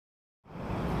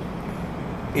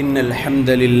إن الحمد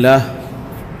لله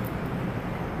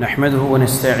نحمده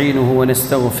ونستعينه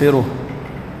ونستغفره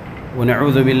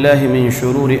ونعوذ بالله من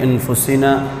شرور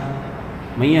أنفسنا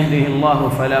من يهده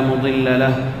الله فلا مضل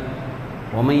له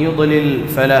ومن يضلل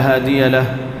فلا هادي له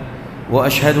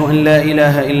وأشهد أن لا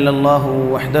إله إلا الله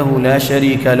وحده لا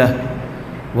شريك له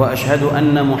وأشهد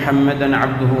أن محمدًا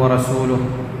عبده ورسوله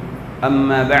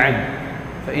أما بعد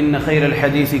فإن خير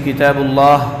الحديث كتاب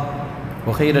الله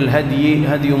وخير الهدي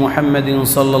هدي محمد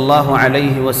صلى الله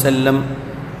عليه وسلم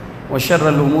وشر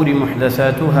الأمور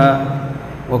محدثاتها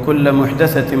وكل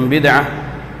محدثة بدعة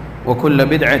وكل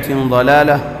بدعة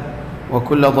ضلالة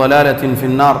وكل ضلالة في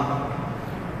النار.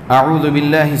 أعوذ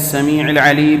بالله السميع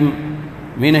العليم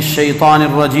من الشيطان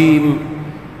الرجيم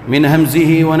من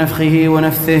همزه ونفخه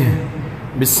ونفثه.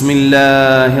 بسم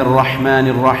الله الرحمن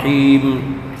الرحيم.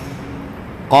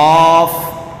 قاف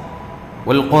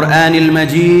والقرآن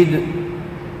المجيد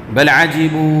بل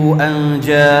عجبوا أن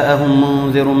جاءهم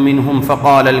منذر منهم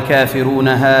فقال الكافرون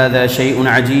هذا شيء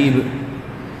عجيب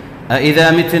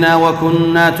أإذا متنا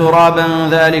وكنا ترابا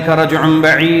ذلك رجع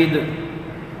بعيد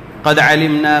قد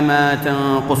علمنا ما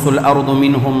تنقص الأرض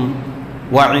منهم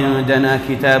وعندنا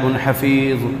كتاب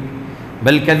حفيظ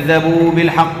بل كذبوا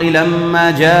بالحق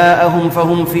لما جاءهم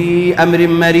فهم في أمر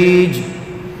مريج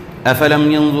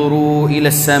أفلم ينظروا إلى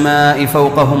السماء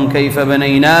فوقهم كيف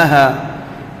بنيناها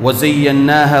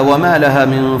وزيناها وما لها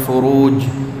من فروج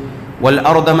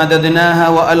والأرض مددناها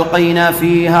وألقينا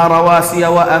فيها رواسي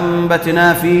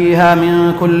وأنبتنا فيها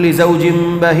من كل زوج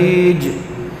بهيج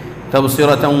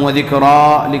تبصرة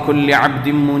وذكرى لكل عبد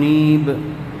منيب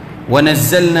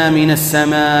ونزلنا من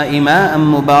السماء ماء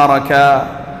مباركا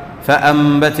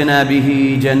فأنبتنا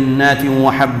به جنات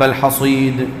وحب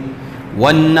الحصيد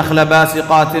والنخل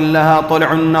باسقات لها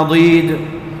طلع نضيد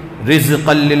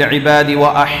رزقا للعباد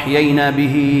وأحيينا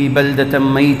به بلدة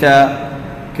ميتا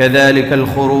كذلك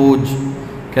الخروج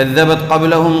كذبت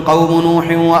قبلهم قوم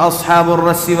نوح وأصحاب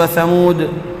الرس وثمود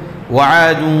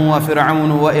وعاد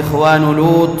وفرعون وإخوان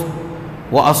لوط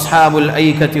وأصحاب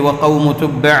الأيكة وقوم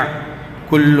تبع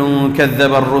كل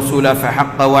كذب الرسل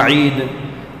فحق وعيد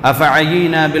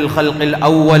أفعينا بالخلق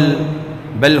الأول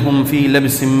بل هم في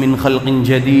لبس من خلق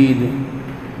جديد.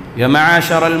 يا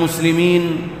معاشر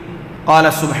المسلمين،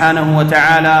 قال سبحانه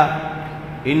وتعالى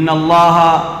إن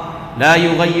الله لا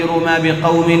يغير ما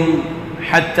بقوم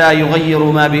حتى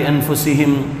يغيروا ما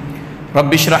بأنفسهم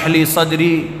رب اشرح لي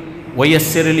صدري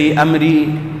ويسر لي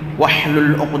أمري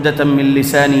واحلل عقدة من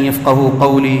لساني يفقه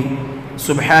قولي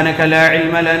سبحانك لا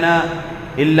علم لنا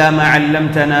إلا ما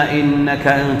علمتنا إنك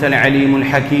أنت العليم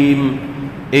الحكيم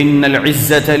إن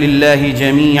العزة لله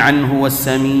جميعا هو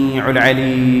السميع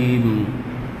العليم.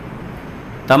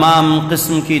 تمام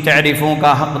قسم کی تعریفوں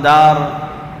کا حقدار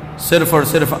صرف اور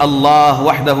صرف اللہ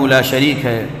وحدہ لا شریک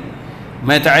ہے.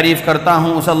 میں تعریف کرتا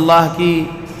ہوں اس اللہ کی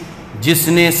جس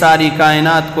نے ساری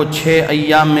کائنات کو 6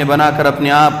 ایام میں بنا کر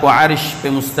اپنے آپ کو عرش پہ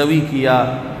مستوی کیا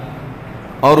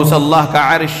اور اس اللہ کا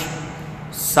عرش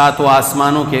 7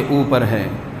 آسمانوں کے اوپر ہے.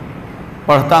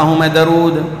 پڑھتا ہوں میں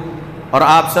درود اور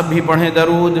آپ سب بھی پڑھیں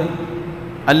درود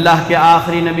اللہ کے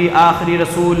آخری نبی آخری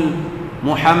رسول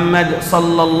محمد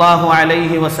صلی اللہ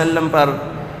علیہ وسلم پر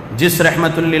جس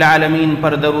رحمت للعالمین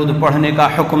پر درود پڑھنے کا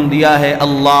حکم دیا ہے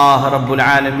اللہ رب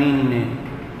العالمین نے.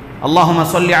 اللہم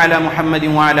صلی علی محمد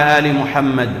وعلی آل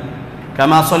محمد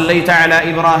کما صلیت علی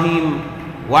ابراہیم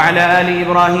وعلی آل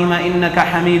ابراہیم انکا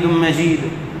حمید مجید.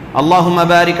 اللہم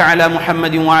بارک علی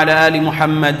محمد وعلی آل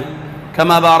محمد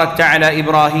کما بارکت علی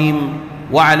ابراہیم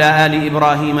وعلی آل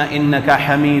ابراہیم انکا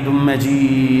حمید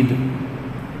مجید.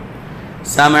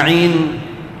 سامعین،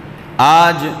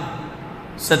 آج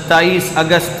 27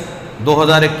 اگست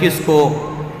 2021 کو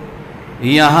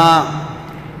یہاں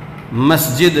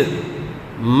مسجد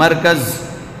مرکز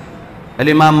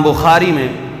الامام بخاری میں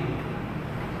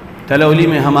تلولی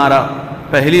میں ہمارا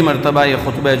پہلی مرتبہ یہ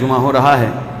خطبہ جمعہ ہو رہا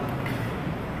ہے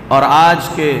اور آج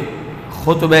کے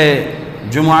خطبہ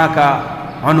جمعہ کا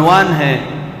عنوان ہے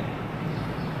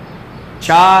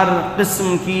 4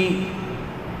 قسم کی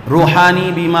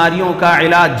روحانی بیماریوں کا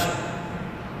علاج.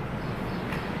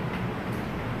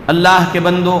 اللہ کے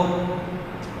بندو،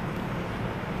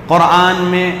 قرآن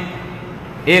میں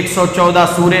 114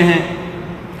 سورے ہیں.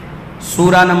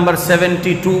 سورہ نمبر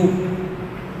 72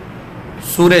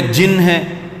 سورہ جن ہے.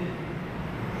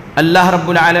 اللہ رب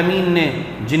العالمین نے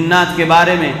جنات کے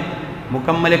بارے میں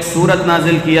مکمل ایک سورت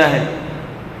نازل کیا ہے.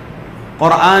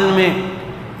 قرآن میں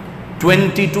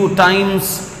 22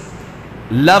 ٹائمز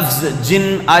لفظ جن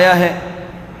آیا ہے،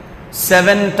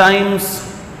 7 ٹائمز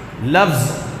لفظ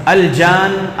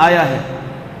الجان آیا ہے.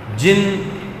 جن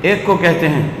ایک کو کہتے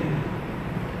ہیں،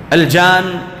 الجان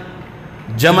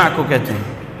جمع کو کہتے ہیں.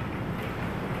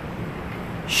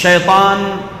 شیطان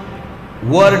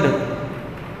ورڈ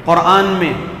قرآن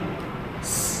میں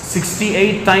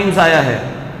 68 ٹائمز آیا ہے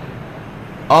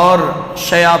اور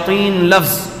شیاطین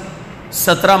لفظ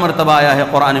 17 مرتبہ آیا ہے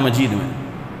قرآن مجید میں۔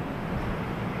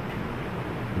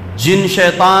 جن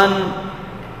شیطان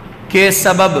کے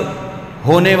سبب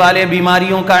ہونے والے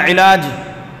بیماریوں کا علاج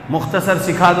مختصر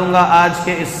سکھا دوں گا آج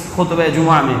کے اس خطبہ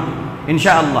جمعہ میں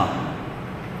انشاءاللہ۔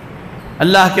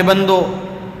 اللہ کے بندو،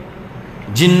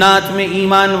 جنات میں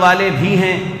ایمان والے بھی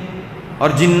ہیں اور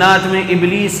جنات میں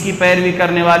ابلیس کی پیروی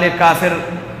کرنے والے کافر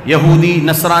یہودی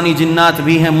نصرانی جنات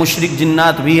بھی ہیں، مشرک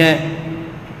جنات بھی ہیں۔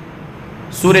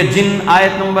 سورہ جن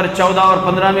آیت نمبر 14 اور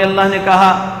 15 میں اللہ نے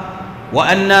کہا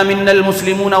وَأَنَّا مِنَّا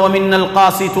الْمُسْلِمُونَ وَمِنَّا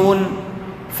الْقَاسِطُونَ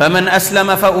فَمَنْ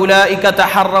أَسْلَمَ فَأُولَئِكَ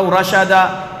تَحَرَّوْا رَشَدًا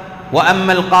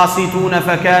وَأَمَّا الْقَاسِطُونَ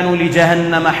فَكَانُوا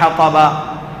لِجَهَنَّمَ حَطَبًا۔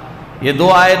 یہ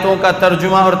دو آیتوں کا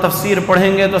ترجمہ اور تفسیر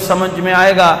پڑھیں گے تو سمجھ میں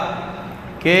آئے گا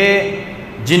کہ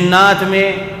جنات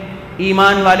میں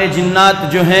ایمان والے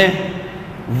جنات جو ہیں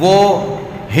وہ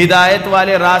ہدایت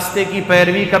والے راستے کی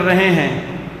پیروی کر رہے ہیں،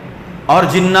 اور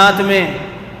جنات میں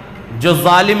جو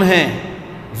ظالم ہیں،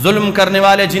 ظلم کرنے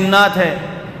والے جنات ہیں،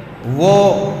 وہ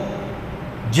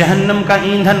جہنم کا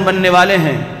ایندھن بننے والے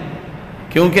ہیں،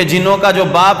 کیونکہ جنوں کا جو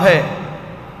باپ ہے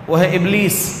وہ ہے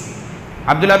ابلیس۔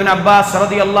 عبداللہ بن عباس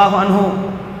رضی اللہ عنہ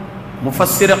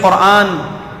مفسر قرآن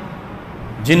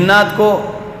جنات کو،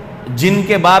 جن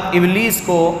کے باپ ابلیس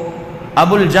کو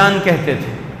ابو الجان کہتے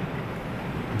تھے،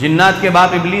 جنات کے باپ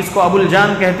ابلیس کو ابو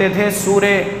الجان کہتے تھے۔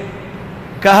 سورہ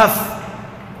کہف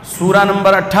سورہ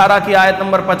نمبر 18 کی آیت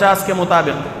نمبر 50 کے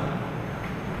مطابق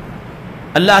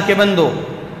اللہ کے بندو،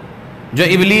 جو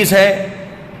ابلیس ہے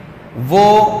وہ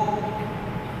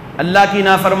اللہ کی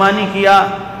نافرمانی کیا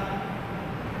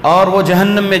اور وہ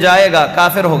جہنم میں جائے گا،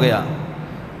 کافر ہو گیا۔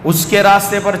 اس کے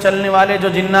راستے پر چلنے والے جو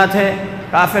جنات ہیں،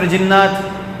 کافر جنات،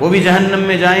 وہ بھی جہنم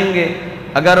میں جائیں گے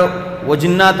اگر وہ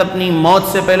جنات اپنی موت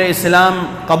سے پہلے اسلام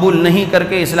قبول نہیں کر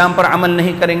کے اسلام پر عمل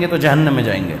نہیں کریں گے تو جہنم میں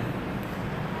جائیں گے۔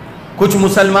 کچھ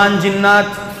مسلمان جنات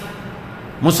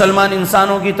مسلمان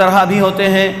انسانوں کی طرح بھی ہوتے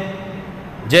ہیں،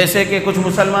 جیسے کہ کچھ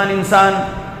مسلمان انسان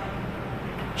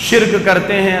شرک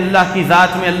کرتے ہیں اللہ کی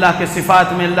ذات میں، اللہ کے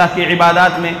صفات میں، اللہ کی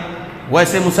عبادات میں،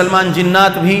 ویسے مسلمان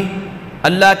جنات بھی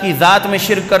اللہ کی ذات میں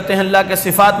شرک کرتے ہیں، اللہ کے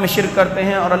صفات میں شرک کرتے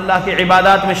ہیں اور اللہ کی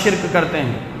عبادات میں شرک کرتے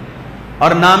ہیں۔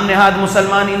 اور نام نہاد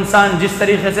مسلمان انسان جس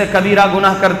طریقے سے کبیرہ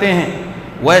گناہ کرتے ہیں،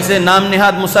 ویسے نام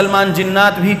نہاد مسلمان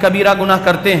جنات بھی کبیرہ گناہ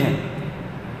کرتے ہیں۔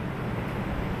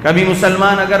 کبھی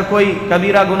مسلمان اگر کوئی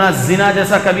کبیرہ گناہ، زنا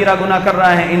جیسا کبیرہ گناہ کر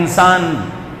رہا ہے انسان،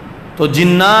 تو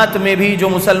جنات میں بھی جو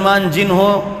مسلمان جن ہو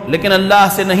لیکن اللہ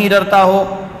سے نہیں ڈرتا ہو،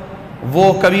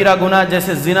 وہ کبیرہ گناہ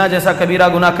جیسے زنا جیسا کبیرہ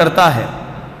گناہ کرتا ہے۔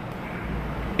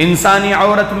 انسانی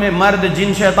عورت میں مرد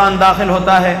جن شیطان داخل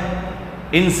ہوتا ہے،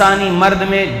 انسانی مرد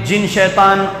میں جن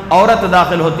شیطان عورت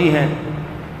داخل ہوتی ہے۔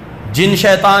 جن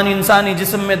شیطان انسانی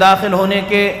جسم میں داخل ہونے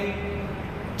کے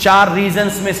 4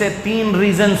 ریزنز میں سے 3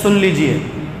 ریزن سن لیجئے۔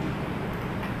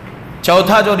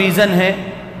 چوتھا جو ریزن ہے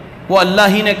وہ اللہ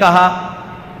ہی نے کہا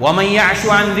وَمَن يَعْشُ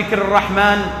عَن ذِكْرِ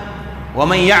الرَّحْمَنِ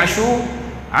وَمَن يَعْشُ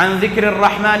عَن ذِكْرِ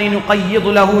الرَّحْمَنِ نُقَيِّضْ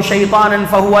لَهُ شَيْطَانًا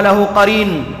فَهُوَ لَهُ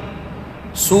قَرِينٌ۔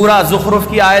 سورہ زخرف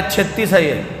کی آیت 36 ہے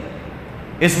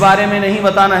یہ۔ اس بارے میں نہیں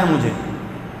بتانا ہے مجھے،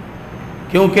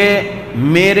 کیونکہ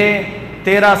میرے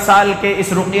 13 سال کے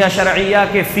اس رقیہ شرعیہ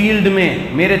کے فیلڈ میں،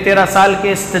 میرے 13 سال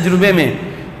کے اس تجربے میں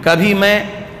کبھی میں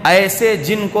ایسے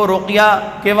جن کو رقیہ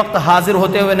کے وقت حاضر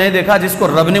ہوتے ہوئے نہیں دیکھا جس کو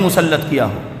رب نے مسلط کیا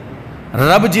ہو،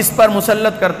 رب جس پر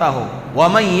مسلط کرتا ہو۔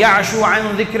 وَمَن يَعْشُ عَن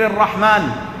ذِكْرِ الرَّحْمَنِ،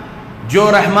 جو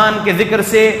رحمان کے ذکر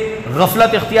سے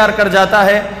غفلت اختیار کر جاتا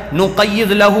ہے،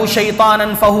 نُقَيِّضْ لَهُ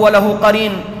شَيْطَانًا فَهُوَ لَهُ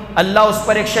قَرِينٌ، اللہ اس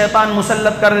پر ایک شیطان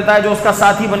مسلط کر دیتا ہے جو اس کا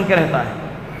ساتھی بن کے رہتا ہے،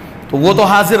 تو وہ تو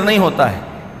حاضر نہیں ہوتا ہے،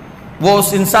 وہ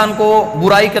اس انسان کو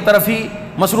برائی کی طرف ہی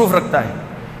مصروف رکھتا ہے۔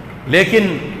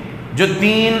 لیکن جو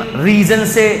 3 ریزن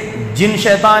سے جن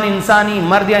شیطان انسانی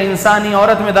مرد یا انسانی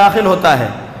عورت میں داخل ہوتا ہے،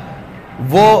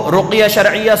 وہ رقیہ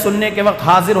شرعیہ سننے کے وقت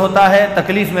حاضر ہوتا ہے،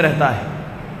 تکلیف میں رہتا ہے۔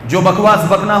 جو بکواس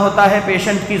بکنا ہوتا ہے،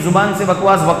 پیشنٹ کی زبان سے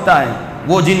بکواس بکتا ہے،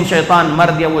 وہ جن شیطان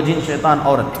مرد یا وہ جن شیطان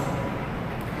عورت۔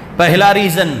 پہلا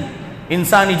ریزن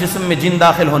انسانی جسم میں جن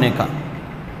داخل ہونے کا،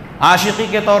 عاشقی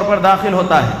کے طور پر داخل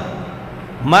ہوتا ہے۔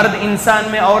 مرد انسان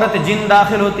میں عورت جن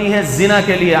داخل ہوتی ہے زنا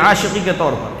کے لیے، عاشقی کے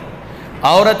طور پر۔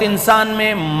 عورت انسان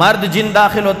میں مرد جن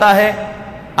داخل ہوتا ہے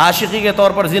عاشقی کے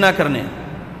طور پر زنا کرنے۔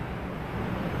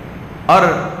 اور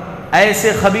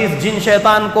ایسے خبیث جن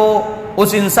شیطان کو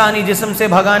اس انسانی جسم سے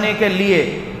بھگانے کے لیے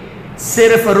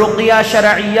صرف رقیہ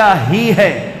شرعیہ ہی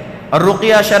ہے، اور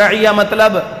رقیہ شرعیہ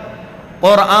مطلب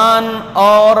قرآن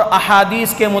اور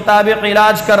احادیث کے مطابق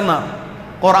علاج کرنا،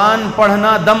 قرآن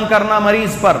پڑھنا، دم کرنا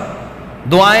مریض پر،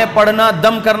 دعائیں پڑھنا،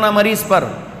 دم کرنا مریض پر،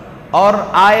 اور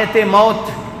آیت موت،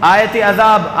 آیت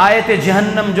عذاب، آیت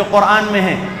جہنم جو قرآن میں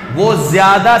ہے وہ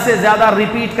زیادہ سے زیادہ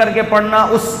ریپیٹ کر کے پڑھنا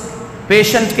اس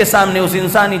پیشنٹ کے سامنے، اس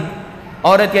انسانی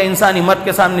عورت یا انسانی مرد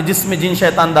کے سامنے جس میں جن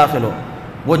شیطان داخل ہو.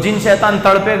 وہ جن شیطان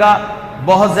تڑپے گا،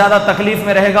 بہت زیادہ تکلیف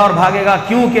میں رہے گا اور بھاگے گا،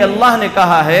 کیونکہ اللہ نے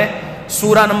کہا ہے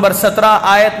سورہ نمبر 17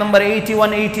 آیت نمبر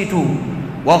 81-82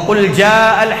 وَقُلْ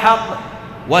جَاءَ الْحَقُّ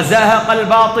وَزَهَقَ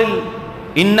الْبَاطِلُ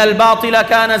إِنَّ الْبَاطِلَ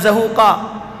كَانَ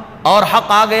زَهُوقًا، اور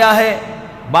حق آ گیا ہے،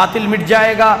 باطل مٹ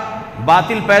جائے گا،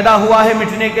 باطل پیدا ہوا ہے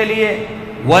مٹنے کے لیے.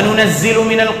 وَنُنَزِّلُ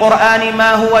مِنَ الْقُرْآنِ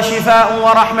مَا هُوَ شِفَاءٌ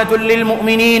وَرَحْمَةٌ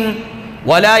لِّلْمُؤْمِنِينَ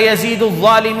وَلَا يَزِيدُ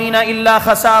الظَّالِمِينَ إِلَّا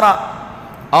خَسَارًا،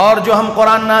 اور جو ہم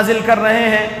قرآن نازل کر رہے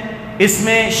ہیں اس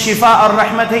میں شفا اور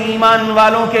رحمت ہے ایمان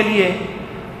والوں کے لیے،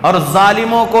 اور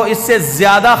ظالموں کو اس سے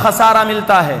زیادہ خسارہ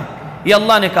ملتا ہے. یہ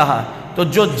اللہ نے کہا. تو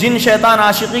جو جن شیطان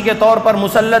عاشقی کے طور پر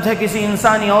مسلط ہے کسی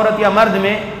انسانی عورت یا مرد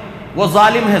میں، وہ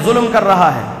ظالم ہے، ظلم کر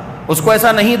رہا ہے، اس کو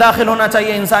ایسا نہیں داخل ہونا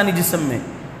چاہیے انسانی جسم میں.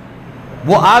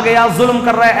 وہ آ گیا، ظلم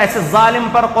کر رہا ہے، ایسے ظالم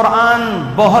پر قرآن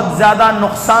بہت زیادہ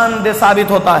نقصان دہ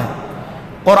ثابت ہوتا ہے.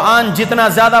 قرآن جتنا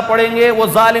زیادہ پڑھیں گے وہ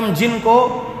ظالم جن کو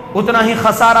اتنا ہی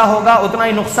خسارہ ہوگا، اتنا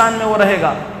ہی نقصان میں وہ رہے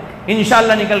گا،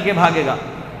 انشاءاللہ نکل کے بھاگے گا.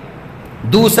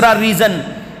 دوسرا ریزن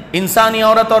انسانی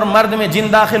عورت اور مرد میں جن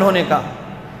داخل ہونے کا،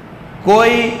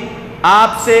 کوئی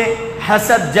آپ سے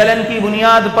حسد جلن کی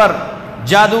بنیاد پر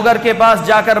جادوگر کے پاس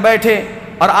جا کر بیٹھے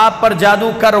اور آپ پر جادو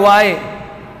کروائے.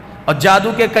 اور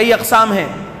جادو کے کئی اقسام ہیں،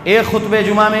 ایک خطبے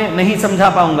جمعہ میں نہیں سمجھا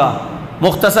پاؤں گا،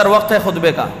 مختصر وقت ہے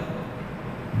خطبے کا.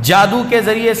 جادو کے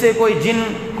ذریعے سے کوئی جن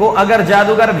کو اگر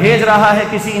جادوگر بھیج رہا ہے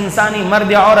کسی انسانی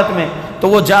مرد یا عورت میں، تو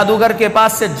وہ جادوگر کے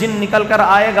پاس سے جن نکل کر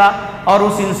آئے گا اور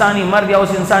اس انسانی مرد یا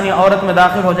اس انسانی عورت میں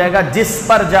داخل ہو جائے گا جس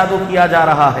پر جادو کیا جا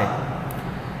رہا ہے.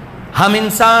 ہم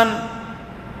انسان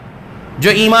جو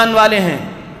ایمان والے ہیں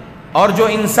اور جو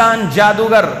انسان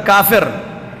جادوگر کافر،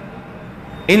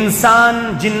 انسان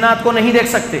جنات کو نہیں دیکھ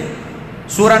سکتے.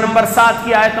 سورہ نمبر 7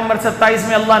 کی آیت نمبر 27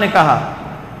 میں اللہ نے کہا،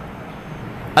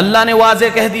 اللہ نے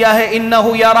واضح کہہ دیا ہے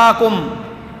اِنَّهُ يَرَاكُمْ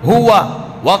هُوَ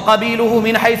وَقَبِيلُهُ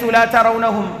مِنْ حَيْثُ لَا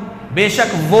تَرَوْنَهُمْ، بے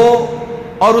شک وہ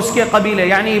اور اس کے قبیلے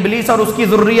یعنی ابلیس اور اس کی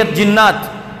ذریت جنات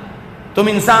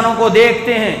تم انسانوں کو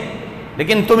دیکھتے ہیں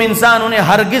لیکن تم انسان انہیں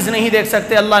ہرگز نہیں دیکھ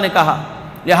سکتے. اللہ نے کہا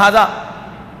لہذا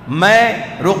میں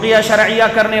رقیہ شرعیہ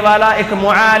کرنے والا ایک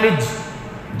معالج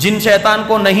جن شیطان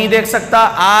کو نہیں دیکھ سکتا،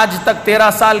 آج تک 13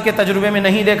 سال کے تجربے میں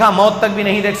نہیں دیکھا، موت تک بھی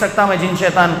نہیں دیکھ سکتا میں جن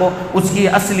شیطان کو اس کی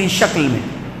اصلی شکل میں،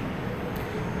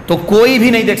 تو کوئی بھی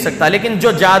نہیں دیکھ سکتا. لیکن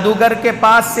جو جادوگر کے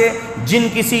پاس سے جن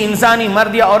کسی انسانی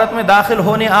مرد یا عورت میں داخل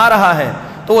ہونے آ رہا ہے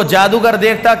تو وہ جادوگر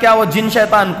دیکھتا کیا وہ جن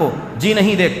شیطان کو؟ جی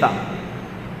نہیں دیکھتا.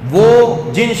 وہ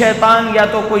جن شیطان یا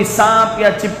تو کوئی سانپ یا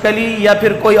چپکلی یا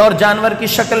پھر کوئی اور جانور کی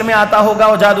شکل میں آتا ہوگا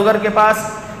وہ جادوگر کے پاس،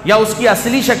 یا اس کی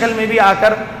اصلی شکل میں بھی آ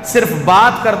کر صرف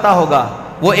بات کرتا ہوگا.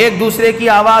 وہ ایک دوسرے کی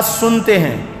آواز سنتے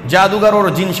ہیں جادوگر اور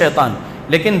جن شیطان،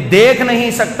 لیکن دیکھ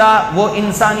نہیں سکتا وہ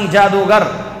انسانی جادوگر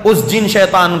اس جن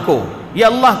شیطان کو. یہ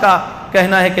اللہ کا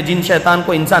کہنا ہے کہ جن شیطان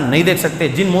کو انسان نہیں دیکھ سکتے،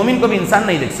 جن مومن کو بھی انسان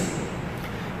نہیں دیکھ سکتے.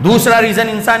 دوسرا ریزن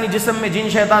انسانی جسم میں جن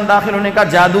شیطان داخل ہونے کا،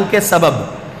 جادو کے سبب.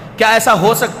 کیا ایسا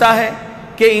ہو سکتا ہے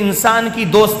کہ انسان کی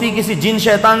دوستی کسی جن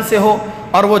شیطان سے ہو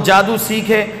اور وہ جادو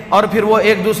سیکھے اور پھر وہ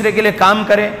ایک دوسرے کے لیے کام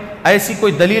کرے؟ ایسی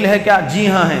کوئی دلیل ہے کیا؟ جی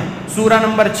ہاں ہے. سورہ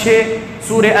نمبر 6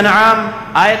 سورہ انعام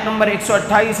آیت نمبر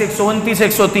 128 129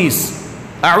 130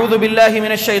 اعوذ باللہ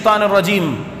من الشیطان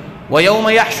الرجیم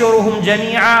وَيَوْمَ يَحْشُرُهُمْ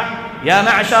جَمِيعًا يَا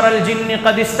مَعْشَرَ الْجِنِّ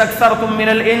قَدِ اسْتَكْثَرْتُم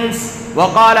مِّنَ الْإِنسِ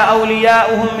وَقَالَ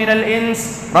أَوْلِيَاؤُهُم مِّنَ الْإِنسِ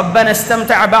رَبَّنَا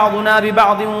اسْتَمْتَعَ بَعْضُنَا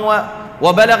بِبَعْضٍ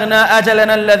وَبَلَغْنَا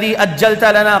أَجَلَنَا الَّذِي أَجَّلْتَ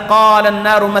لَنَا قَالَ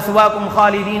النَّارُ مَثْوَاكُمْ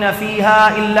خَالِدِينَ فِيهَا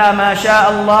إِلَّا مَا شَاءَ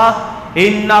اللَّهُ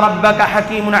إِنَّ رَبَّكَ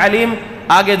حَكِيمٌ عَلِيمٌ.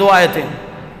 آگے 2 آیتیں.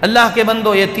 اللہ کے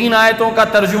بندو، یہ 3 آیتوں کا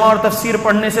ترجمہ اور تفسیر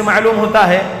پڑھنے سے معلوم ہوتا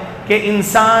ہے کہ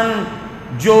انسان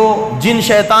جو جن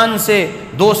شیطان سے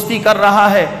دوستی کر رہا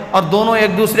ہے اور دونوں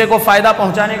ایک دوسرے کو فائدہ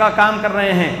پہنچانے کا کام کر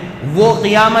رہے ہیں، وہ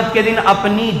قیامت کے دن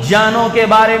اپنی جانوں کے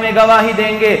بارے میں گواہی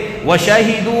دیں گے.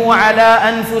 وَشَهِدُوا عَلَىٰ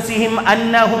أَنفُسِهِمْ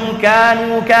أَنَّهُمْ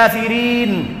كَانُوا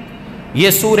كَافِرِينَ. یہ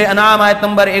سورہ انعام آیت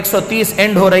نمبر 130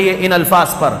 اینڈ ہو رہی ہے ان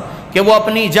الفاظ پر کہ وہ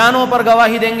اپنی جانوں پر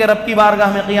گواہی دیں گے رب کی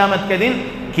بارگاہ میں قیامت کے دن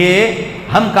کہ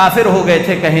ہم کافر ہو گئے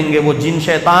تھے، کہیں گے وہ جن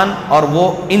شیطان اور وہ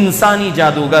انسانی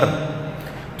جادوگر.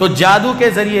 تو جادو کے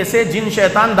ذریعے سے جن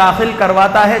شیطان داخل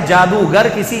کرواتا ہے جادوگر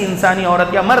کسی انسانی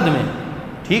عورت یا مرد میں،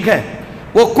 ٹھیک ہے.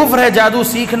 وہ کفر ہے جادو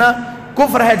سیکھنا،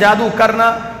 کفر ہے جادو کرنا،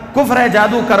 کفر ہے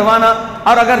جادو کروانا.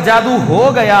 اور اگر جادو ہو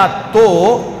گیا تو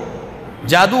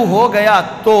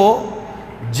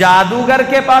جادوگر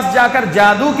کے پاس جا کر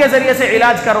جادو کے ذریعے سے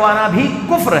علاج کروانا بھی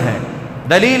کفر ہے.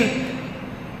 دلیل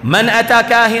من أتى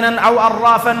كاهنا أو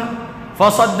عرافا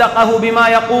فصدقه بما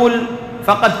يقول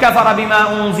فقد كفر بما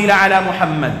أنزل على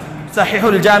محمد. صحیح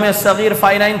الجامع الصغیر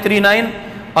 5939،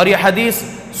 اور یہ حدیث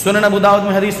سنن ابو داؤد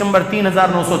میں حدیث نمبر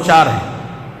 3904 ہے۔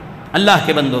 اللہ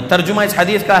کے بندو، ترجمہ اس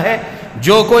حدیث کا ہے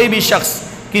جو کوئی بھی شخص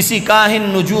کسی کاہن،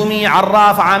 نجومی،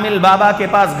 عراف، عامل بابا کے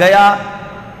پاس گیا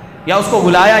یا اس کو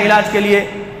بلایا علاج کے لیے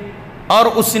اور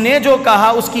اس نے جو کہا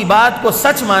اس کی بات کو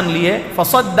سچ مان لیے،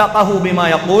 فصدقہ بما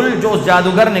یقول، جو اس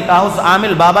جادوگر نے کہا، اس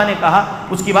عامل بابا نے کہا،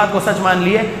 اس کی بات کو سچ مان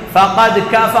لیے، فقد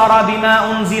کفر بما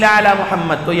انزل علی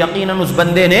محمد، تو یقیناً اس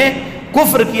بندے نے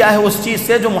کفر کیا ہے اس چیز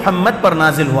سے جو محمد پر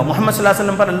نازل ہوا۔ محمد صلی اللہ علیہ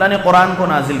وسلم پر اللہ نے قرآن کو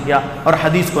نازل کیا اور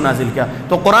حدیث کو نازل کیا،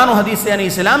 تو قرآن و حدیث سے یعنی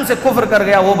اسلام سے کفر کر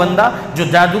گیا وہ بندہ جو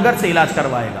جادوگر سے علاج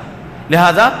کروائے گا۔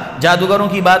 لہٰذا جادوگروں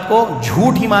کی بات کو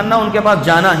جھوٹ ہی ماننا، ان کے پاس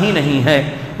جانا ہی نہیں ہے۔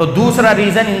 تو دوسرا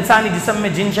ریزن انسانی جسم میں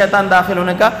جن شیطان داخل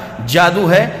ہونے کا جادو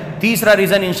ہے۔ تیسرا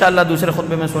ریزن انشاءاللہ دوسرے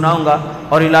خطبے میں سناؤں گا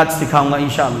اور علاج سکھاؤں گا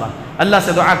انشاءاللہ۔ اللہ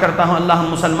سے دعا کرتا ہوں اللہ ہم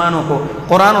مسلمانوں کو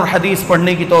قرآن اور حدیث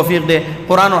پڑھنے کی توفیق دے،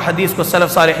 قرآن اور حدیث کو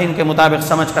سلف صالحین کے مطابق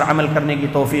سمجھ کر عمل کرنے کی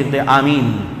توفیق دے،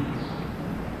 آمین۔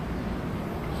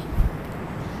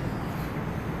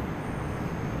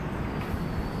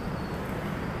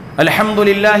 الحمد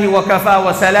للہ وکفا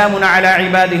وسلام علی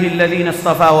عباده الذین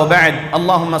اصطفى وبعد،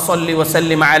 اللہم صل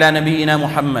وسلم علی نبینا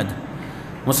محمد۔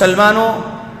 مسلمانوں،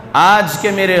 آج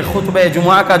کے میرے خطبہ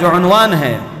جمعہ کا جو عنوان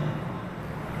ہے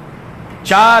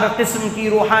 4 قسم کی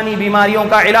روحانی بیماریوں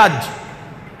کا علاج،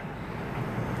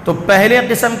 تو پہلے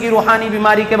قسم کی روحانی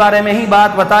بیماری کے بارے میں ہی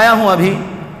بات بتایا ہوں ابھی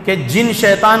کہ جن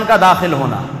شیطان کا داخل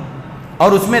ہونا،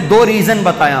 اور اس میں 2 ریزن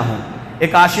بتایا ہوں،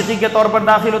 ایک عاشقی کے طور پر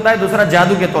داخل ہوتا ہے، دوسرا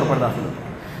جادو کے طور پر داخل ہوتا ہے،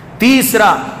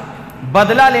 تیسرا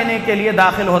بدلہ لینے کے لیے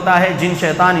داخل ہوتا ہے جن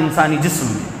شیطان انسانی جسم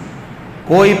میں۔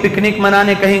 کوئی پکنک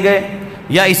منانے کہیں گئے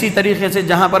یا اسی طریقے سے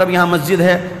جہاں پر اب یہاں مسجد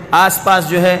ہے آس پاس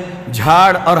جو ہے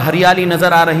جھاڑ اور ہریالی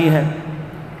نظر آ رہی ہے،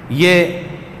 یہ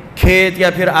کھیت یا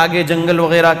پھر آگے جنگل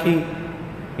وغیرہ کی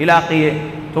علاقے ہے،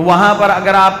 تو وہاں پر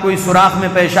اگر آپ کوئی سوراخ میں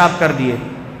پیشاب کر دیے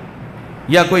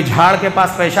یا کوئی جھاڑ کے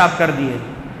پاس پیشاب کر دیے،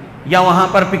 یا وہاں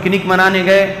پر پکنک منانے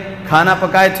گئے، کھانا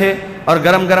پکائے تھے اور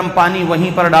گرم گرم پانی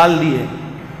وہیں پر ڈال دیے،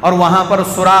 اور وہاں پر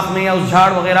سوراخ میں یا اس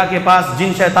جھاڑ وغیرہ کے پاس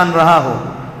جن شیطان رہا ہو،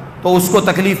 تو اس کو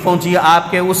تکلیف پہنچی ہے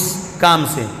آپ کے اس کام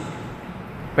سے،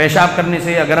 پیشاب کرنے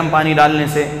سے یا گرم پانی ڈالنے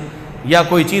سے، یا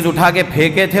کوئی چیز اٹھا کے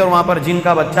پھینکے تھے اور وہاں پر جن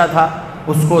کا بچہ تھا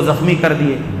اس کو زخمی کر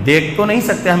دیے۔ دیکھ تو نہیں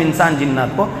سکتے ہم انسان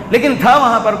جنات کو، لیکن تھا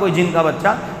وہاں پر کوئی جن کا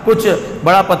بچہ، کچھ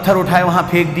بڑا پتھر اٹھائے وہاں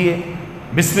پھینک دیے،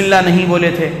 بسم اللہ نہیں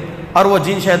بولے تھے، اور وہ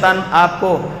جن شیطان آپ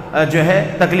کو جو ہے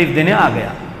تکلیف دینے آ گیا۔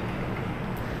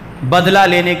 بدلہ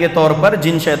لینے کے طور پر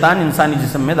جن شیطان انسانی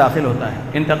جسم میں داخل ہوتا ہے،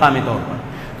 انتقامی طور پر۔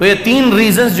 تو یہ 3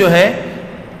 ریزنز جو ہے،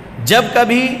 جب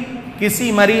کبھی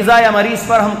کسی مریضہ یا مریض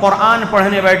پر ہم قرآن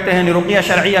پڑھنے بیٹھتے ہیں، رقیہ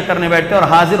شرعیہ کرنے بیٹھتے ہیں اور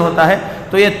حاضر ہوتا ہے،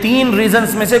 تو یہ 3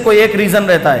 ریزنز میں سے کوئی ایک ریزن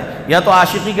رہتا ہے، یا تو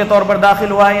عاشقی کے طور پر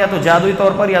داخل ہوا ہے، یا تو جادوئی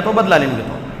طور پر، یا تو بدلہ لینے کے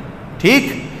طور پر۔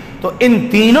 ٹھیک، تو ان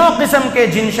تینوں قسم کے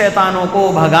جن شیطانوں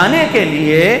کو بھگانے کے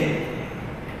لیے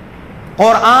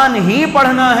قرآن ہی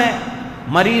پڑھنا ہے۔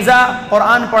 مریضہ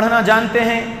قرآن پڑھنا جانتے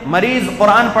ہیں، مریض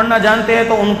قرآن پڑھنا جانتے ہیں،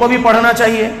 تو ان کو بھی پڑھنا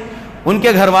چاہیے، ان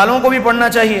کے گھر والوں کو بھی پڑھنا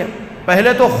چاہیے۔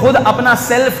 پہلے تو خود اپنا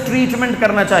سیلف ٹریٹمنٹ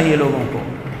کرنا چاہیے لوگوں کو،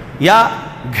 یا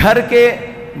گھر کے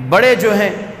بڑے جو ہیں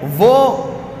وہ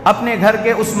اپنے گھر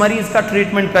کے اس مریض کا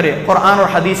ٹریٹمنٹ کرے قرآن اور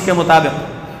حدیث کے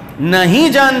مطابق۔ نہیں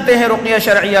جانتے ہیں رقیہ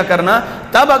شرعیہ کرنا،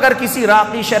 تب اگر کسی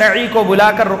راقی شرعی کو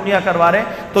بلا کر رقیہ کروا رہے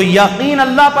تو یقین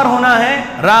اللہ پر ہونا ہے،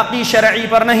 راقی شرعی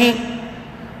پر نہیں۔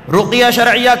 رقیہ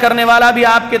شرعیہ کرنے والا بھی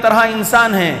آپ کی طرح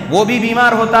انسان ہے، وہ بھی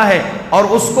بیمار ہوتا ہے، اور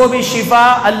اس کو بھی شفا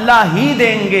اللہ ہی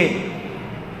دیں گے۔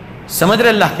 سمجھ رہے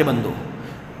اللہ کے بندو؟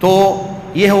 تو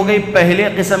یہ ہو گئی پہلے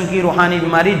قسم کی روحانی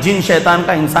بیماری، جن شیطان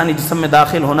کا انسانی جسم میں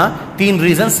داخل ہونا۔ 3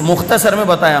 ریزنز مختصر میں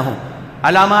بتایا ہوں،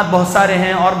 علامات بہت سارے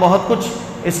ہیں اور بہت کچھ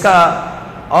اس کا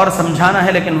اور سمجھانا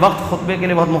ہے، لیکن وقت خطبے کے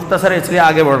لیے بہت مختصر ہے، اس لیے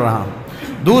آگے بڑھ رہا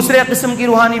ہوں۔ دوسرے قسم کی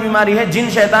روحانی بیماری ہے جن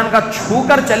شیطان کا چھو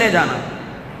کر چلے جانا۔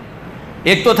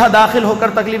 ایک تو تھا داخل ہو کر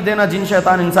تکلیف دینا جن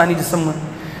شیطان انسانی جسم میں،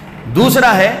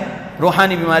 دوسرا ہے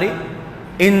روحانی بیماری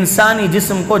انسانی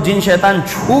جسم کو جن شیطان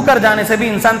چھو کر جانے سے بھی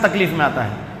انسان تکلیف میں آتا ہے۔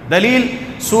 دلیل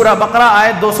سورہ بقرہ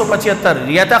آیت 275،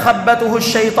 یتخبطہ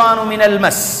الشیطان من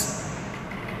المس،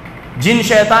 جن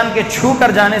شیطان کے چھو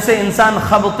کر جانے سے انسان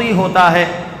خبطی ہوتا ہے،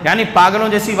 یعنی پاگلوں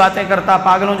جیسی باتیں کرتا،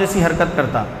 پاگلوں جیسی حرکت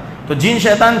کرتا۔ تو جن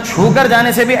شیطان چھو کر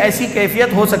جانے سے بھی ایسی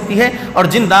کیفیت ہو سکتی ہے، اور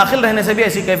جن داخل رہنے سے بھی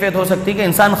ایسی کیفیت ہو سکتی ہے کہ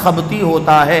انسان خبطی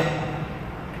ہوتا ہے۔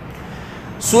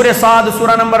 سورہ صاد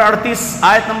سورہ نمبر 38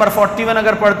 آیت نمبر 41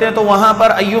 اگر پڑھتے ہیں تو وہاں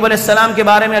پر ایوب علیہ السلام کے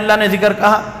بارے میں اللہ نے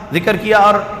ذکر کیا،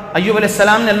 اور ایوب علیہ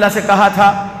السلام نے اللہ سے کہا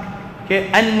تھا کہ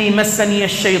انی مسنی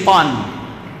الشیطان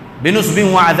بنصب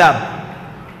وعذاب،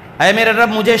 اے میرے رب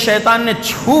مجھے شیطان نے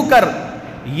چھو کر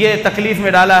یہ تکلیف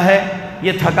میں ڈالا ہے،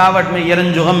 یہ تھکاوٹ میں، یہ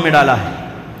رنج و غم میں ڈالا ہے۔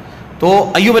 تو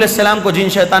ایوب علیہ السلام کو جن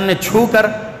شیطان نے چھو کر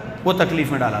وہ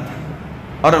تکلیف میں ڈالا تھا،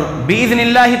 اور باذن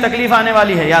اللہ ہی تکلیف آنے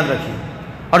والی ہے، یاد رکھیے،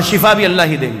 اور شفا بھی اللہ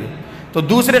ہی دیں گے۔ تو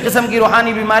دوسرے قسم کی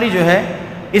روحانی بیماری جو ہے،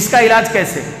 اس کا علاج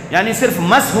کیسے؟ یعنی صرف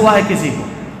مس ہوا ہے، کسی کو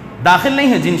داخل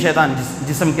نہیں ہے جن شیطان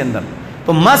جسم کے اندر،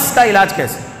 تو مس کا علاج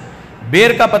کیسے؟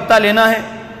 بیر کا پتہ لینا ہے،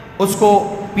 اس کو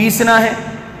پیسنا ہے،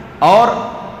 اور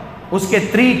اس کے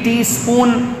 3 ٹی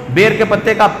اسپون بیر کے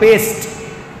پتے کا پیسٹ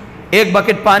ایک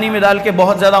بکٹ پانی میں ڈال کے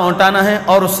بہت زیادہ اونٹانا ہے،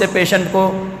 اور اس سے پیشنٹ کو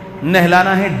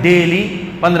نہلانا ہے ڈیلی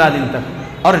 15 دن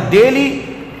تک۔ اور ڈیلی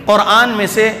قرآن میں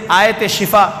سے آیت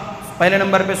شفا، پہلے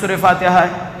نمبر پہ سورہ فاتحہ ہے،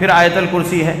 پھر آیت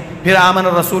الکرسی ہے، پھر آمن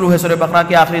الرسول ہے سورہ بقرہ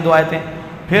کی آخری 2 آیتیں،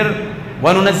 پھر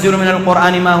وَنُنَزِّلُ مِنَ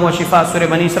الْقُرْآنِ مَا هُوَ شِفَاءٌ سورہ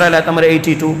بنی اسرائیل آیت نمبر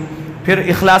 82، پھر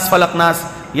اخلاص فلق ناس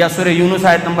یا سورہ یونس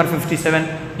آیت نمبر 57،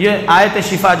 یہ آیت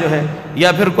شفا جو ہے،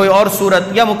 یا پھر کوئی اور صورت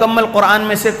یا مکمل قرآن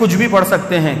میں سے کچھ بھی پڑھ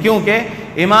سکتے ہیں، کیونکہ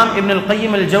امام ابن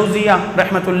القیم الجوزیہ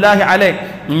رحمۃ اللہ علیہ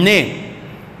نے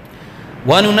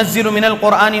وَنُنَزِّلُ مِنَ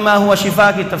الْقُرْآنِ مَا هُوَ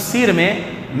شِفَاءٌ کی تفسیر میں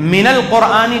من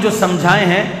القرآنی جو سمجھائے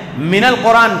ہیں، من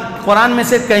القرآن، قرآن میں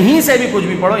سے کہیں سے بھی کچھ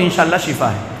بھی پڑھو انشاءاللہ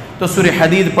شفا ہے۔ تو سورہ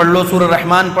حدید پڑھ لو، سورہ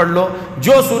رحمان پڑھ لو،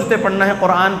 جو صورتیں پڑھنا ہے،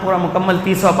 قرآن پورا مکمل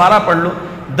 30واں پارہ پڑھ لو،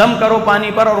 دم کرو پانی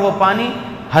پر، اور وہ پانی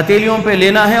ہتھیلیوں پہ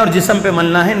لینا ہے اور جسم پہ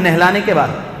ملنا ہے۔ نہلانے کے بعد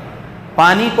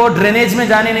پانی کو ڈرینیج میں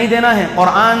جانے نہیں دینا ہے،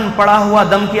 قرآن پڑھا ہوا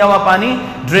دم کیا ہوا پانی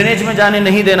ڈرینیج میں جانے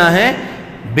نہیں دینا ہے،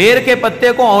 بیر کے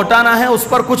پتے کو اونٹانا ہے، اس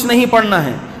پر کچھ نہیں پڑھنا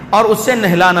ہے، اور اس سے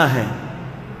نہلانا ہے،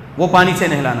 وہ پانی سے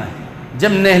نہلانا ہے۔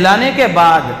 جب نہلانے کے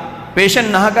بعد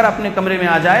پیشنٹ نہا کر اپنے کمرے میں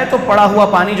آ جائے تو پڑھا ہوا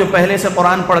پانی جو پہلے سے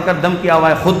قرآن پڑھ کر دم کیا ہوا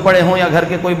ہے، خود پڑھے ہوں یا گھر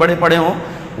کے کوئی بڑے پڑھے ہوں،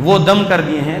 وہ دم کر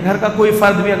دیے ہیں، گھر کا کوئی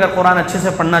فرد بھی اگر قرآن اچھے سے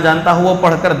پڑھنا جانتا ہو، وہ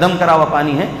پڑھ کر دم کرا ہوا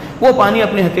پانی ہے، وہ پانی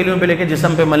اپنی ہتھیلیوں پہ لے کے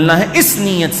جسم پہ ملنا ہے، اس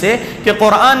نیت سے کہ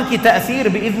قرآن کی تأثیر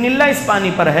باذن اللہ اس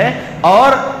پانی پر ہے،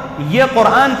 اور یہ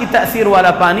قرآن کی تأثیر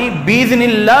والا پانی باذن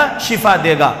اللہ شفا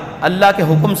دے گا، اللہ کے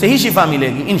حکم سے ہی شفا ملے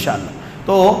گی انشاءاللہ۔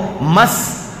 تو مس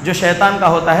جو شیطان کا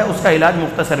ہوتا ہے، اس کا علاج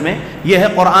مختصر میں یہ ہے،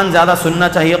 قرآن زیادہ سننا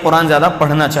چاہیے، قرآن زیادہ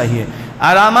پڑھنا چاہیے۔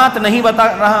 علامات نہیں بتا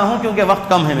رہا ہوں کیونکہ وقت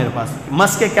کم ہے میرے پاس،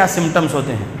 مس کے کیا سمٹمز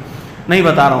ہوتے ہیں نہیں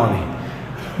بتا رہا ہوں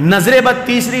ابھی۔ نظر بد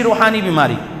تیسری روحانی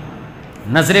بیماری،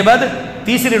 نظر بد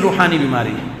تیسری روحانی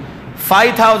بیماری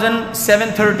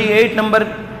 5738 نمبر،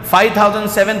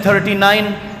 5739،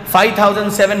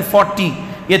 5740،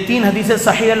 یہ 3 حدیثیں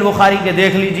صحیح البخاری کے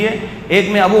دیکھ لیجئے، ایک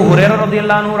میں ابو ہریرہ رضی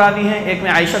اللہ عنہ راوی ہیں، ایک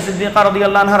میں عائشہ صدیقہ رضی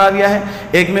اللہ عنہ راویہ ہے،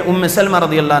 ایک میں ام سلمہ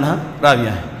رضی اللہ عنہ راویہ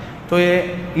ہے۔ تو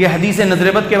یہ حدیث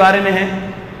نظر بد کے بارے میں ہے۔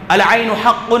 العین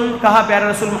حق کہا پیارے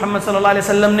رسول محمد صلی اللہ علیہ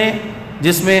وسلم نے،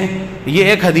 جس میں یہ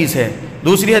ایک حدیث ہے۔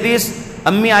 دوسری حدیث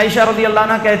امی عائشہ رضی اللہ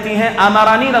عنہ کہتی ہیں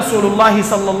امرانی رسول اللہ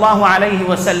صلی اللہ علیہ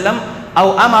وسلم او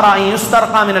امر ان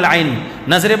یسترقى من العین،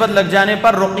 نظر بد لگ جانے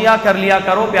پر رقیہ کر لیا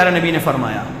کرو، پیارے نبی نے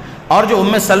فرمایا۔ اور جو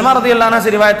ام سلمہ رضی اللہ عنہ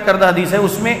سے روایت کردہ حدیث ہے،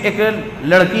 اس میں ایک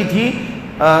لڑکی تھی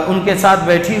ان کے ساتھ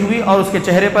بیٹھی ہوئی، اور اس کے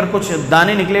چہرے پر کچھ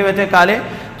دانے نکلے ہوئے تھے کالے،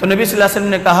 تو نبی صلی اللہ علیہ وسلم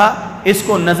نے کہا اس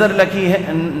کو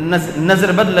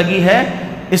نظر بد لگی ہے،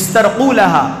 استرقوا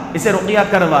لہا، اسے رقیہ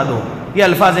کروا دو، یہ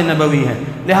الفاظ نبوی ہے،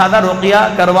 لہذا رقیہ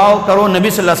کرواؤ کرو، نبی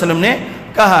صلی اللہ علیہ وسلم نے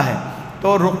کہا ہے۔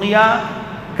 تو رقیہ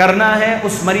کرنا ہے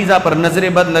اس مریضہ پر، نظر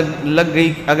بد لگ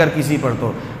گئی اگر کسی پر،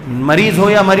 تو مریض ہو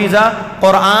یا مریضہ،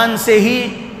 قرآن سے ہی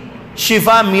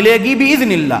شفا ملے گی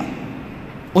باذن اللہ،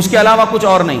 اس کے علاوہ کچھ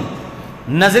اور نہیں۔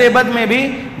 نظر بد میں بھی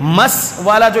مس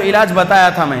والا جو علاج بتایا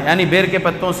تھا میں، یعنی بیر کے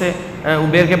پتوں سے،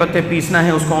 بیر کے پتے پیسنا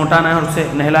ہے، اس کو اونٹانا ہے اور اس سے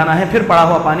نہلانا ہے، پھر پڑا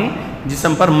ہوا پانی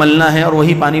جسم پر ملنا ہے اور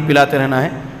وہی پانی پلاتے رہنا ہے،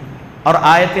 اور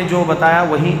آیتیں جو بتایا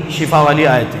وہی شفا والی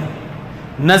آیتیں۔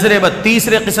 نظر بد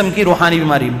تیسرے قسم کی روحانی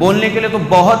بیماری، بولنے کے لیے تو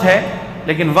بہت ہے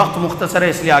لیکن وقت مختصر ہے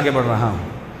اس لیے آگے بڑھ رہا ہوں۔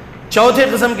 چوتھے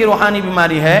قسم کی روحانی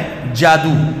بیماری ہے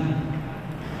جادو۔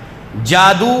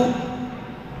 جادو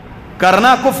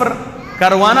کرنا کفر،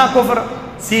 کروانا کفر،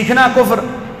 سیکھنا کفر،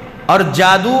 اور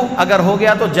جادو اگر ہو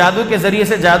گیا تو جادو کے ذریعے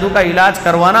سے جادو کا علاج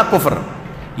کروانا کفر۔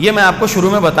 یہ میں آپ کو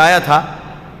شروع میں بتایا تھا،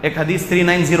 ایک حدیث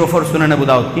 3904 سنن ابو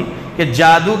داؤد کی، کہ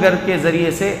جادوگر کے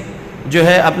ذریعے سے جو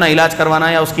ہے اپنا علاج کروانا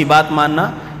یا اس کی بات ماننا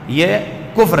یہ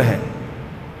کفر ہے۔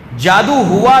 جادو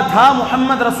ہوا تھا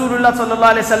محمد رسول اللہ صلی اللہ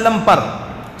علیہ وسلم پر،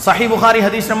 صحیح بخاری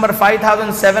حدیث نمبر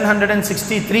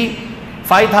 5763،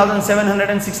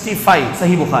 5765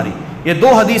 صحیح بخاری، یہ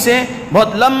 2 حدیثیں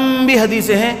بہت لمبی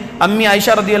حدیثیں ہیں، امی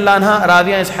عائشہ رضی اللہ عنہ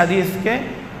راویہ اس حدیث کے،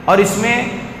 اور اس میں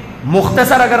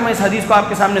مختصر اگر میں اس حدیث کو آپ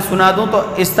کے سامنے سنا دوں تو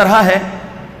اس طرح ہے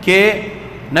کہ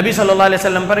نبی صلی اللہ علیہ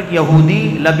وسلم پر ایک یہودی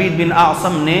لبید بن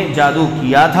اعصم نے جادو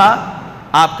کیا تھا،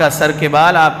 آپ کا سر کے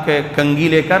بال، آپ کے کنگھی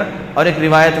لے کر، اور ایک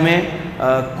روایت میں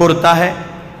کرتا ہے،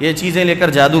 یہ چیزیں لے کر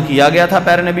جادو کیا گیا تھا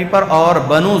پیارے نبی پر، اور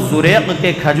بنو زریق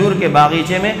کے کھجور کے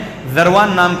باغیچے میں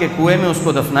ذروان نام کے کنویں میں اس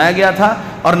کو دفنایا گیا تھا،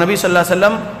 اور نبی صلی اللہ علیہ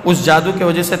وسلم اس جادو کی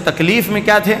وجہ سے تکلیف میں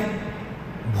کیا تھے؟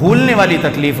 بھولنے والی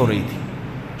تکلیف ہو رہی تھی۔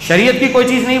 شریعت کی کوئی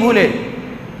چیز نہیں بھولے،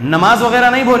 نماز وغیرہ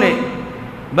نہیں بھولے،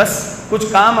 بس کچھ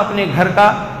کام اپنے گھر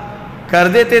کا کر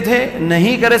دیتے تھے،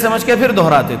 نہیں کرے سمجھ کے پھر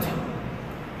دہراتے تھے،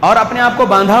 اور اپنے آپ کو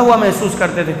باندھا ہوا محسوس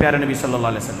کرتے تھے پیارے نبی صلی اللہ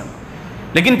علیہ وسلم۔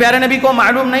 لیکن پیارے نبی کو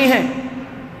معلوم نہیں ہے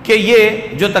کہ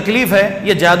یہ جو تکلیف ہے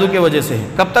یہ جادو کی وجہ سے ہے۔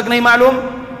 کب تک نہیں معلوم؟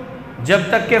 جب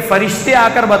تک کہ فرشتے آ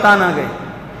کر بتا نہ گئے۔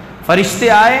 فرشتے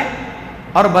آئے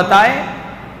اور بتائے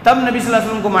تب نبی صلی اللہ علیہ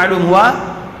وسلم کو معلوم ہوا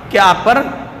کہ آپ پر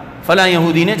فلاں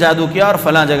یہودی نے جادو کیا اور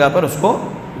فلاں جگہ پر اس کو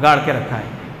گاڑ کے رکھا ہے۔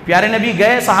 پیارے نبی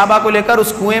گئے صحابہ کو لے کر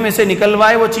اس کنویں میں سے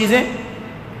نکلوائے وہ چیزیں،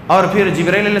 اور پھر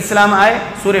جبرائیل علیہ السلام آئے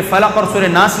سورہ فلق اور سورہ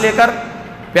ناس لے کر۔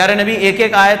 پیارے نبی ایک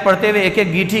ایک آیت پڑھتے ہوئے ایک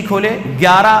ایک گیٹھی کھولے،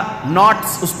 11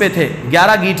 نوٹس اس پہ تھے،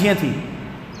 11 گیٹھیاں تھیں۔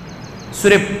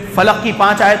 سورہ فلق کی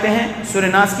 5 آیتیں ہیں، سورہ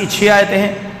ناس کی 6 آیتیں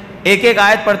ہیں۔ ایک ایک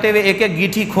آیت پڑھتے ہوئے ایک ایک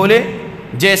گیٹھی کھولے،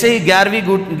 جیسے ہی 11ویں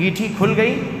گیٹھی کھل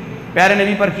گئی پیارے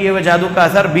نبی پر کیے ہوئے جادو کا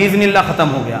اثر باذن اللہ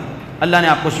ختم ہو گیا، اللہ نے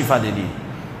آپ کو شفا دے دی۔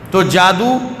 تو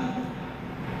جادو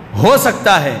ہو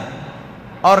سکتا ہے،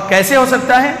 اور کیسے ہو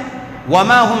سکتا ہے؟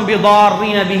 وَمَا هُمْ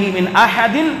بِضَارِّينَ بِهِ مِنْ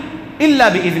أَحَدٍ إِلَّا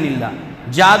بِإِذْنِ اللَّهِ۔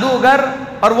 جادوگر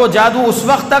اور وہ جادو اس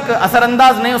وقت تک اثر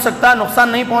انداز نہیں ہو سکتا، نقصان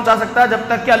نہیں پہنچا سکتا جب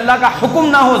تک کہ اللہ کا حکم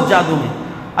نہ ہو اس جادو میں۔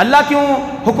 اللہ کیوں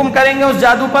حکم کریں گے اس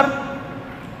جادو پر؟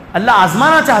 اللہ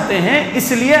آزمانا چاہتے ہیں،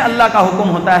 اس لیے اللہ کا حکم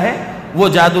ہوتا ہے وہ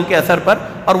جادو کے اثر پر،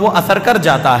 اور وہ اثر کر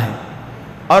جاتا ہے۔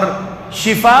 اور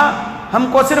شفا ہم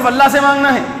کو صرف اللہ سے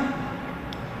مانگنا ہے۔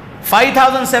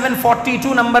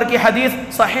 5742 نمبر کی حدیث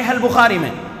صحیح البخاری میں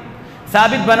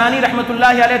ثابت بنانی رحمۃ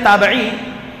اللہ علیہ تابعی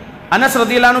انس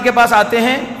رضی اللہ عنہ کے پاس آتے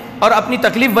ہیں اور اپنی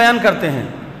تکلیف بیان کرتے ہیں۔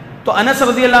 تو انس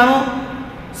رضی اللہ عنہ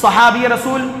صحابی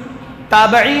رسول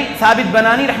تابعی ثابت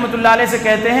بنانی رحمۃ اللہ علیہ سے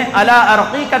کہتے ہیں الا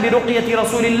ارقیک برقیۃ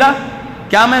رسول اللہ،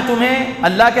 کیا میں تمہیں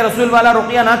اللہ کے رسول والا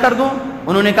رقیہ نہ کر دوں؟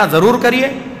 انہوں نے کہا ضرور کریے۔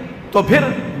 تو پھر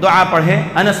دعا پڑھے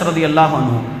انس رضی اللہ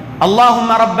عنہ،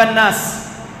 اللہم رب الناس،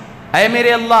 اے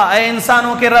میرے اللہ، اے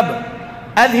انسانوں کے رب،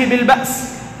 اذہب البأس،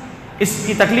 اس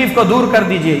کی تکلیف کو دور کر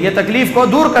دیجئے، یہ تکلیف کو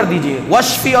دور کر دیجئے،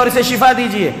 واشفی، اور اسے شفا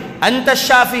دیجئے، انت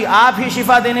الشافی، آپ ہی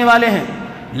شفا دینے والے ہیں،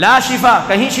 لا شفا،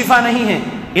 کہیں شفا نہیں ہے،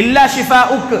 الا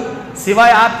شفاؤک،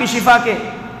 سوائے آپ کی شفا کے،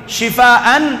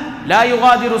 شفاء لا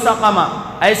یغادر سقما،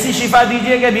 ایسی شفا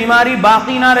دیجئے کہ بیماری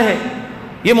باقی نہ رہے۔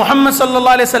 یہ محمد صلی اللہ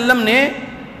علیہ وسلم نے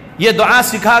یہ دعا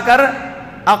سکھا کر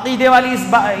عقیدے والی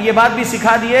یہ بات بھی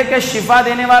سکھا دی ہے کہ شفا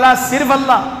دینے والا صرف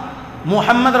اللہ۔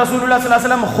 محمد رسول اللہ صلی اللہ علیہ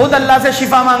وسلم خود اللہ سے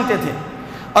شفا مانگتے تھے۔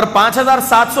 اور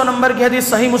 5700 نمبر کی حدیث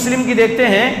صحیح مسلم کی دیکھتے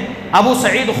ہیں، ابو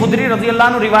سعید خدری رضی اللہ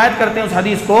عنہ روایت کرتے ہیں اس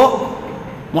حدیث کو،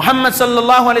 محمد صلی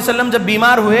اللہ علیہ وسلم جب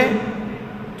بیمار ہوئے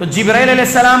تو جبرائیل علیہ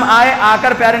السلام آئے، آ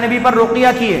کر پیارے نبی پر رقیہ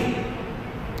کیے۔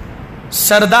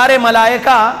 سردار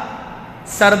ملائکہ،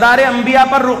 سردار انبیاء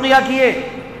پر رقیہ کیے،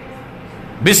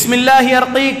 بسم اللہ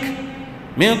ارقیک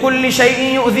من کل شیء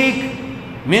یؤذیک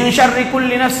من شر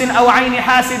کل نفس او عین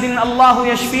حاسد اللہ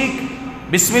یشفیک،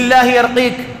 بسم اللہ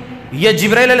ارقیک، یہ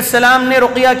جبرائیل علیہ السلام نے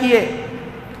رقیہ کیے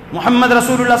محمد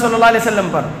رسول اللہ صلی اللہ علیہ وسلم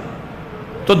پر۔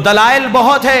 تو دلائل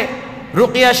بہت ہے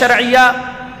رقیہ شرعیہ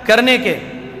کرنے کے۔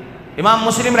 امام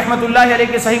مسلم رحمۃ اللہ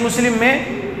علیہ کے صحیح مسلم میں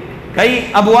کئی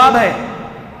ابواب ہے،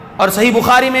 اور صحیح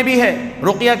بخاری میں بھی ہے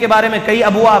رقیہ کے بارے میں کئی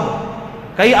ابواب،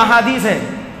 کئی احادیث ہیں،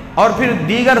 اور پھر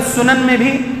دیگر سنن میں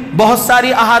بھی بہت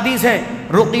ساری احادیث ہیں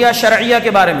رقیہ شرعیہ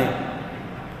کے بارے میں۔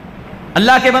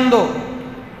 اللہ کے بندو،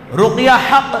 رقیہ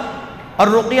حق اور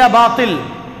رقیہ باطل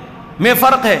میں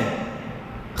فرق ہے۔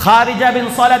 خارجہ بن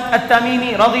صلت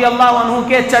التمیمی رضی اللہ عنہ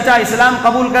کے چچا اسلام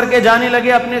قبول کر کے جانے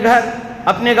لگے اپنے گھر،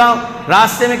 اپنے گاؤں،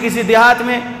 راستے میں کسی دیہات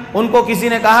میں ان کو کسی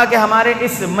نے کہا کہ ہمارے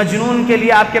اس مجنون کے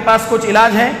لیے آپ کے پاس کچھ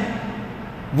علاج ہے۔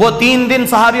 وہ 3 دن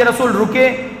صحابی رسول رکے،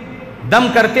 دم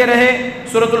کرتے رہے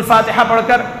سورۃ الفاتحہ پڑھ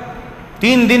کر۔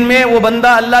 3 دن میں وہ بندہ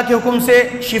اللہ کے حکم سے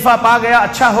شفا پا گیا،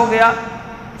 اچھا ہو گیا۔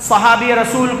 صحابی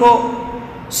رسول کو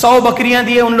 100 بکریاں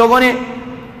دیے ان لوگوں نے۔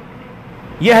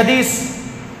 یہ حدیث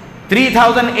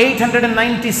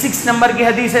 3896 نمبر کی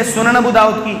حدیث ہے سنن ابو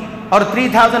داؤد کی، اور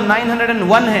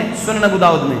 3901 ہے سنن ابو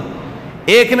داؤد میں۔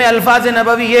 ایک میں الفاظ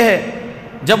نبوی یہ ہے،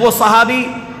 جب وہ صحابی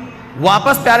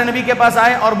واپس پیارے نبی کے پاس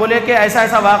آئے اور بولے کہ ایسا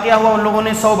ایسا واقعہ ہوا، ان لوگوں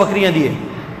نے 100 بکریاں دیے،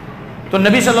 تو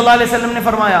نبی صلی اللہ علیہ وسلم نے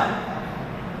فرمایا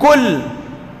کل،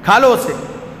 کھالو سے،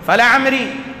 فلعمری،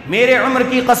 میرے عمر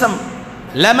کی قسم،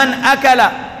 لمن اکل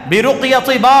برقیۃ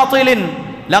باطل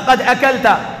لقد اکلت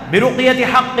برقیۃ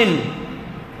حق۔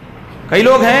 کئی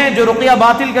لوگ ہیں جو رقیہ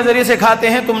باطل کے ذریعے سے کھاتے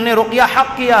ہیں، تم نے رقیہ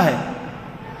حق کیا ہے۔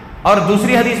 اور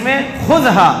دوسری حدیث میں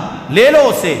خذھا، لے لو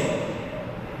اسے،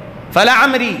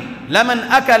 فلعمری لمن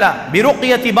اکل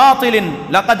برقیت باطل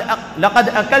لقد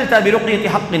اکلت برقیت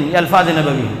حق، یہ الفاظ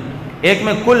نبوی ہیں، ایک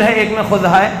میں کل ہے ایک میں خود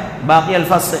ہے، باقی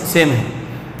الفاظ سیم ہیں۔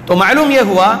 تو معلوم یہ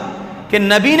ہوا کہ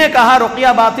نبی نے کہا رقیہ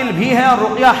باطل بھی ہے اور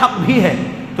رقیہ حق بھی ہے،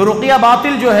 تو رقیہ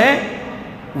باطل جو ہے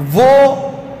وہ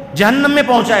جہنم میں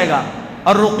پہنچائے گا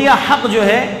اور رقیہ حق جو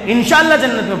ہے انشاءاللہ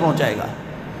جنت میں پہنچائے گا،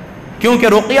 کیونکہ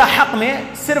رقیہ حق میں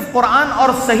صرف قرآن اور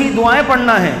صحیح دعائیں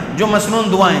پڑھنا ہے جو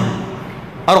مسنون دعائیں ہیں،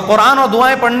 اور قرآن اور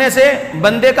دعائیں پڑھنے سے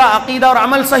بندے کا عقیدہ اور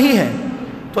عمل صحیح ہے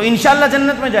تو انشاءاللہ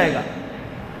جنت میں جائے گا،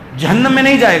 جہنم میں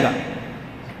نہیں جائے گا۔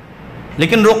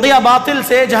 لیکن رقیہ باطل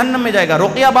سے جہنم میں جائے گا۔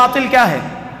 رقیہ باطل کیا ہے؟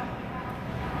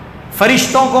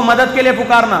 فرشتوں کو مدد کے لیے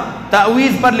پکارنا،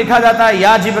 تعویذ پر لکھا جاتا ہے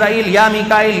یا جبرائیل یا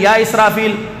میکائیل یا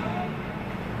اسرافیل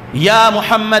یا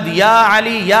محمد یا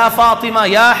علی یا فاطمہ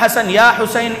یا حسن یا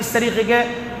حسین، اس طریقے کے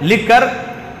لکھ کر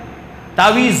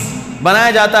تعویذ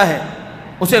بنایا جاتا ہے،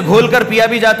 اسے گھول کر پیا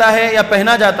بھی جاتا ہے یا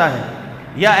پہنا جاتا ہے،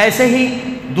 یا ایسے ہی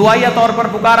دعائیہ طور پر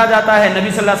پکارا جاتا ہے، نبی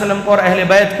صلی اللہ علیہ وسلم کو اور اہل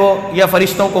بیت کو یا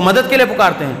فرشتوں کو مدد کے لیے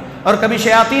پکارتے ہیں، اور کبھی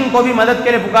شیاطین کو بھی مدد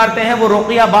کے لیے پکارتے ہیں، وہ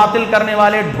رقیہ باطل کرنے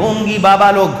والے ڈھونگی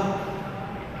بابا لوگ۔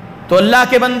 تو اللہ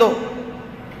کے بندو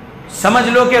سمجھ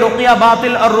لو کہ رقیہ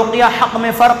باطل اور رقیہ حق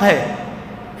میں فرق ہے۔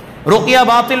 رقیہ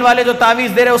باطل والے جو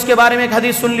تعویذ دے رہے اس کے بارے میں ایک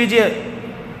حدیث سن لیجئے،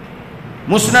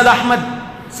 مسند احمد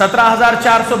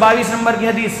 17422 نمبر کی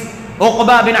حدیث،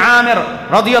 عقبہ بن عامر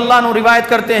رضی اللہ عنہ روایت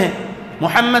کرتے ہیں،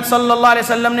 محمد صلی اللہ علیہ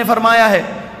وسلم نے فرمایا ہے،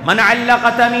 من علق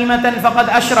تمیمۃ فقد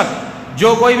اشرک،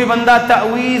 جو کوئی بھی بندہ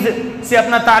تعویذ سے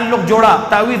اپنا تعلق جوڑا،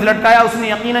 تعویذ لٹکایا، اس نے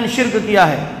یقیناً شرک کیا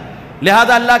ہے۔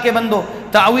 لہذا اللہ کے بندو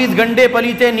تعویذ گنڈے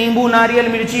پلیتے، نیمبو، ناریل،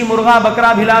 مرچی، مرغا،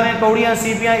 بکرا، بھلاویں، کوڑیاں،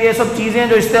 سیپیاں، یہ سب چیزیں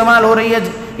جو استعمال ہو رہی ہے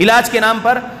علاج کے نام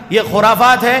پر، یہ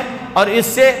خرافات ہے، اور اس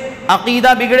سے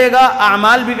عقیدہ بگڑے گا،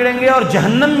 اعمال بگڑیں گے اور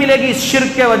جہنم ملے گی اس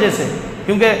شرک کے وجہ سے،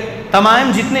 کیونکہ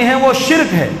تمام جتنے ہیں وہ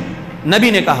شرک ہے، نبی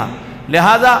نے کہا۔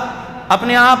 لہذا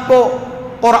اپنے آپ کو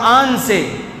قرآن سے،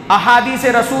 احادیث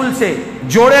رسول سے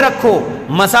جوڑے رکھو،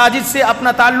 مساجد سے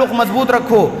اپنا تعلق مضبوط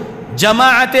رکھو،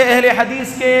 جماعت اہل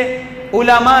حدیث کے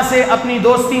علماء سے اپنی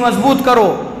دوستی مضبوط کرو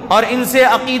اور ان سے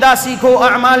عقیدہ سیکھو،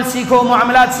 اعمال سیکھو،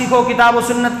 معاملات سیکھو، کتاب و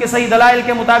سنت کے صحیح دلائل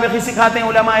کے مطابق ہی سکھاتے ہیں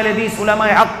علماء اہل حدیث، علماء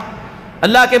حق۔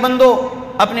 اللہ کے بندو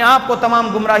اپنے آپ کو تمام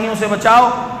گمراہیوں سے بچاؤ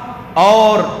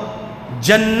اور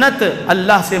جنت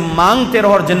اللہ سے مانگتے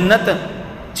رہو، اور جنت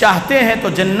چاہتے ہیں تو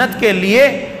جنت کے لیے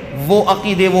وہ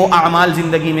عقیدے، وہ اعمال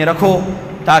زندگی میں رکھو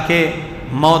تاکہ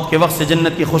موت کے وقت سے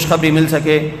جنت کی خوشخبری مل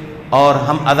سکے اور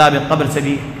ہم عذاب قبر سے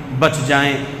بھی بچ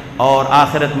جائیں اور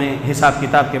آخرت میں حساب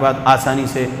کتاب کے بعد آسانی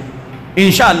سے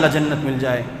انشاءاللہ جنت مل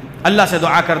جائے۔ اللہ سے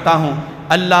دعا کرتا ہوں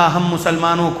اللہ ہم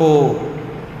مسلمانوں کو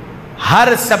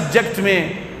ہر سبجیکٹ میں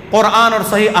قرآن اور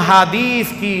صحیح احادیث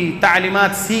کی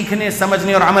تعلیمات سیکھنے،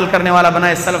 سمجھنے اور عمل کرنے والا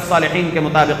بنائے سلف صالحین کے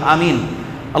مطابق، آمین۔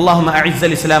 اللہم اعز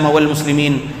الاسلام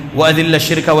والمسلمین واذل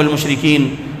الشرک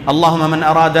والمشرکین، اللہم من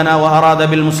ارادنا واراد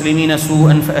بالمسلمین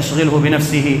سوءا فاشغلہ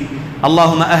بنفسہ،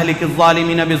 اللہم اہلک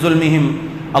الظالمین بظلمہم،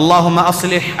 اللہم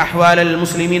اصلح احوال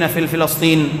المسلمین فی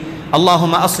فلسطین،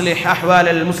 اللہم اصلح احوال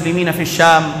المسلمین فی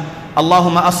الشام،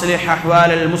 اللہم اصلح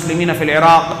احوال المسلمین فی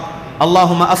العراق،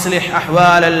 اللہم اصلح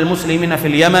احوال المسلمین فی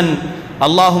الیمن،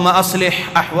 اللہم اصلح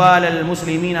احوال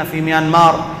المسلمین فی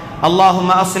میانمار،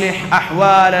 اللہم اصلح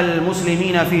احوال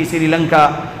المسلمین فی سری لنکا،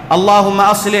 اللہم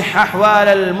اصلح احوال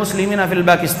المسلمین فی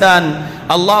الباکستان،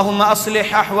 اللہم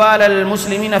اصلح احوال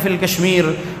المسلمین فی الکشمیر،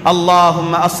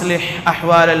 اللہم اصلح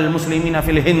احوال المسلمین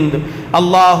فی الہند،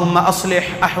 اللہم اصلح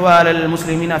احوال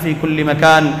المسلمین فی کل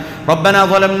مکان۔ ربنا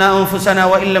ظلمنا انفسنا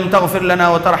وإن لم تغفر لنا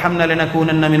وترحمنا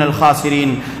لنكونن من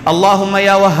الخاسرين، اللهم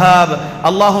يا وهاب،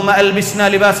 اللهم ألبسنا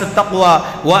لباس التقوى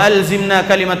وألزمنا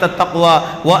كلمة التقوى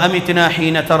وأمتنا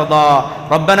حين ترضى،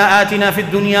 ربنا آتنا في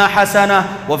الدنيا حسنة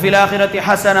وفي الآخرة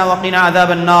حسنة وقنا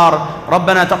عذاب النار،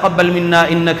 ربنا تقبل منا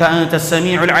إنك أنت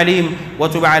السميع العليم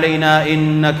وتب علينا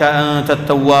إنك أنت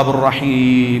التواب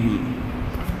الرحيم۔